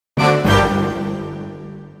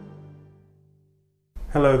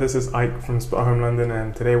Hello, this is Ike from Spotahome London,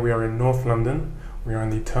 and today we are in North London. We are in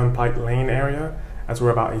the Turnpike Lane area, as we're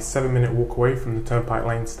about a 7-minute walk away from the Turnpike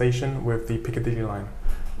Lane station with the Piccadilly line.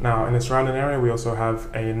 Now, in the surrounding area, we also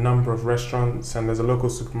have a number of restaurants, and there's a local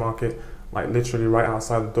supermarket, like literally right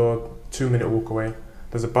outside the door, 2-minute walk away.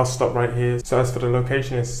 There's a bus stop right here. So as for the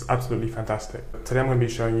location, it's absolutely fantastic. Today I'm going to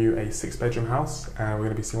be showing you a 6-bedroom house, and we're going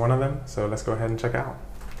to be seeing one of them. So let's go ahead and check it out.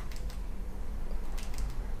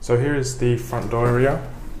 So here is the front door area.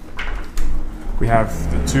 We have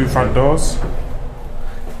the 2 front doors,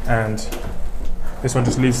 and this one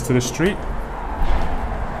just leads to the street.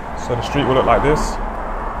 So the street will look like this.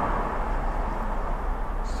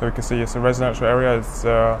 So we can see it's a residential area. It's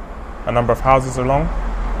a number of houses along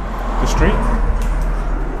the street.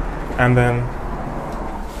 And then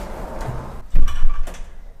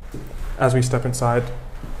as we step inside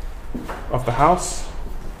of the house,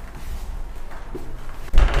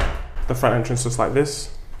 the front entrance looks like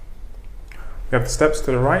this. We have the steps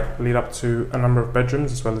to the right, lead up to a number of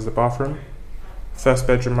bedrooms as well as the bathroom. First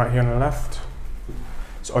bedroom right here on the left.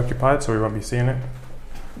 It's occupied, so we won't be seeing it.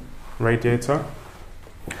 Radiator.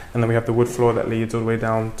 And then we have the wood floor that leads all the way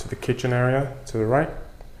down to the kitchen area to the right.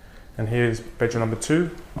 And here is bedroom number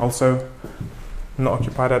 2, also not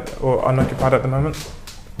occupied or unoccupied at the moment.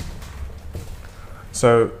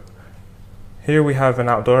 So here we have an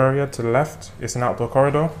outdoor area to the left. It's an outdoor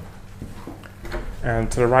corridor.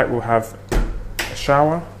 And to the right we'll have a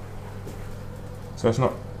shower. So it's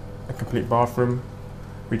not a complete bathroom.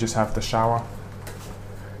 We just have the shower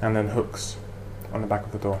and then hooks on the back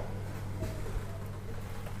of the door.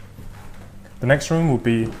 The next room will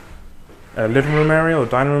be a living room area or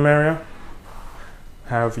dining room area,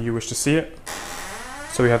 however you wish to see it.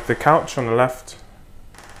 So we have the couch on the left,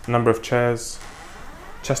 a number of chairs,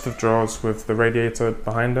 chest of drawers with the radiator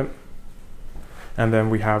behind it, and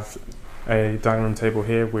then we have a dining room table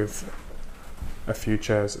here with a few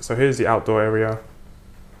chairs. So here's the outdoor area.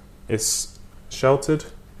 It's sheltered,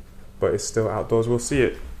 but it's still outdoors. We'll see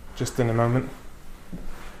it just in a moment.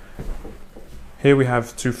 Here we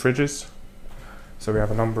have 2 fridges. So we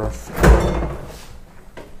have a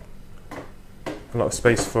lot of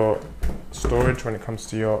space for storage when it comes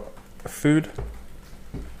to your food.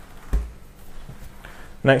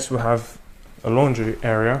 Next we'll have a laundry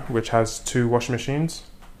area which has 2 washing machines,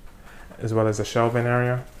 as well as a shelving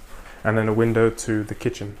area, and then a window to the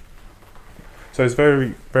kitchen. So it's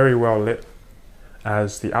very, very well lit,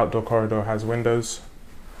 as the outdoor corridor has windows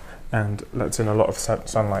and lets in a lot of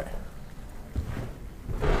sunlight.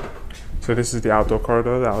 So this is the outdoor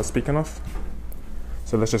corridor that I was speaking of.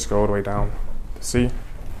 So let's just go all the way down to see.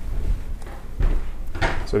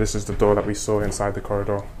 So this is the door that we saw inside the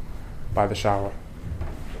corridor by the shower.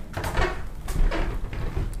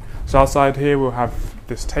 So outside here we'll have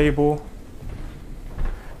this table,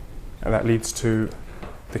 and that leads to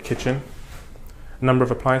the kitchen. A number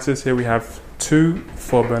of appliances. Here we have 2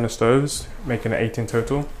 4-burner stoves, making it 8 in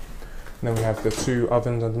total. And then we have the 2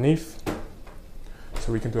 ovens underneath.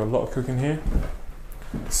 So we can do a lot of cooking here.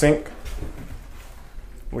 Sink.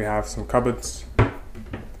 We have some cupboards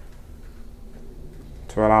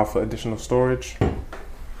to allow for additional storage.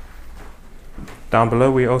 Down below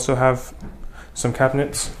we also have some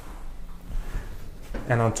cabinets.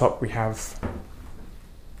 And on top we have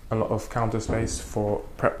a lot of counter space for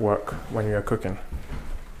prep work when you're cooking.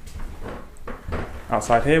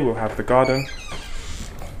 Outside here we'll have the garden.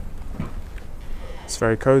 It's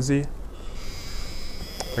very cozy.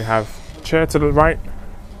 We have a chair to the right,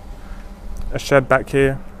 a shed back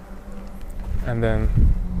here, and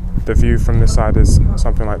then the view from this side is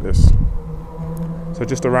something like this. So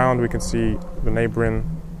just around we can see the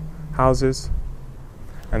neighbouring houses,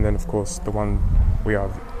 and then of course the one we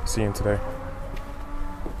are seeing today.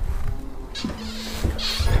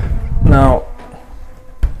 Now,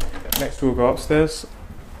 next we'll go upstairs,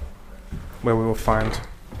 where we will find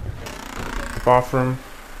the bathroom,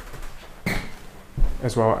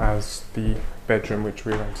 as well as the bedroom, which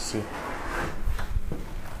we're going to see.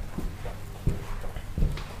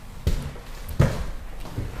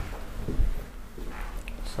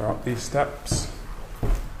 So up these steps,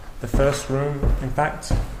 the first room, in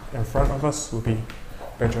fact, in front of us will be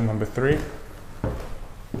bedroom number 3.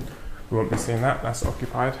 We won't be seeing that, that's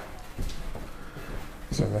occupied.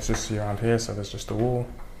 So let's just see around here. So there's just a wall.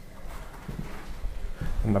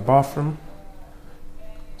 In the bathroom.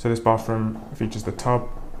 So this bathroom features the tub,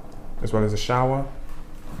 as well as a shower,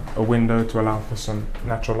 a window to allow for some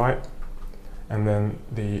natural light, and then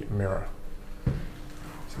the mirror.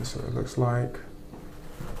 So this is what it looks like.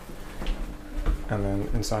 And then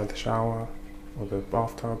inside the shower, or the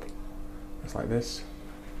bathtub, it's like this.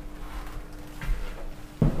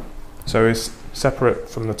 So it's separate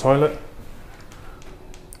from the toilet.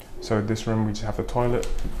 So in this room we just have the toilet,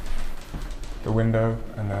 the window,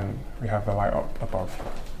 and then we have the light up above.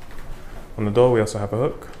 On the door we also have a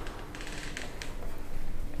hook.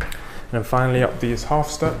 And then finally up these half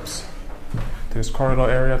steps to this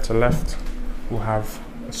corridor area to the left, we'll have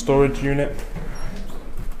a storage unit.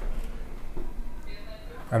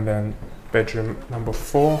 And then bedroom number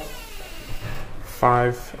 4,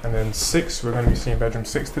 5, and then 6. We're going to be seeing bedroom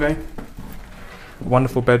 6 today.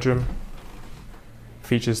 Wonderful bedroom.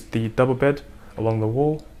 Features the double bed along the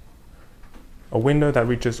wall, a window that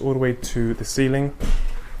reaches all the way to the ceiling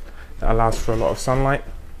that allows for a lot of sunlight,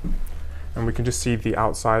 and we can just see the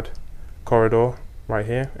outside corridor right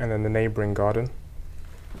here and then the neighboring garden.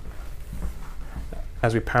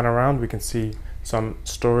 As we pan around, we can see some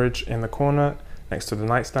storage in the corner next to the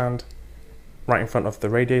nightstand, right in front of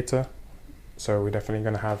the radiator, so we're definitely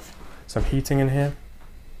going to have some heating in here.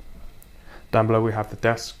 Down below we have the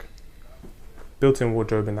desk, built-in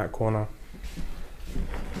wardrobe in that corner,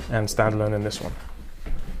 and standalone in this one.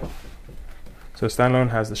 So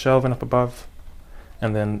standalone has the shelving up above,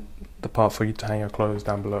 and then the part for you to hang your clothes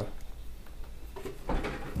down below.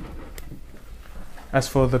 As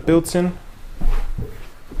for the built-in,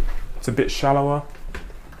 it's a bit shallower,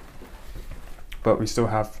 but we still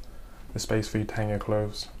have the space for you to hang your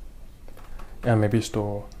clothes and maybe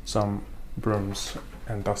store some brooms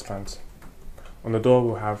and dustpans. On the door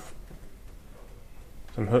we'll have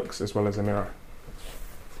some hooks as well as a mirror.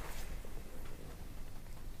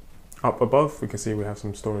 Up above we can see we have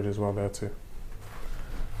some storage as well there too.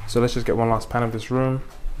 So let's just get one last pan of this room.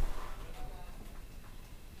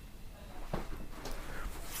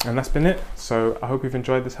 And that's been it. So I hope you've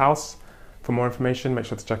enjoyed this house. For more information, make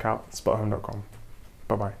sure to check out spotahome.com.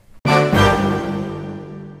 Bye bye.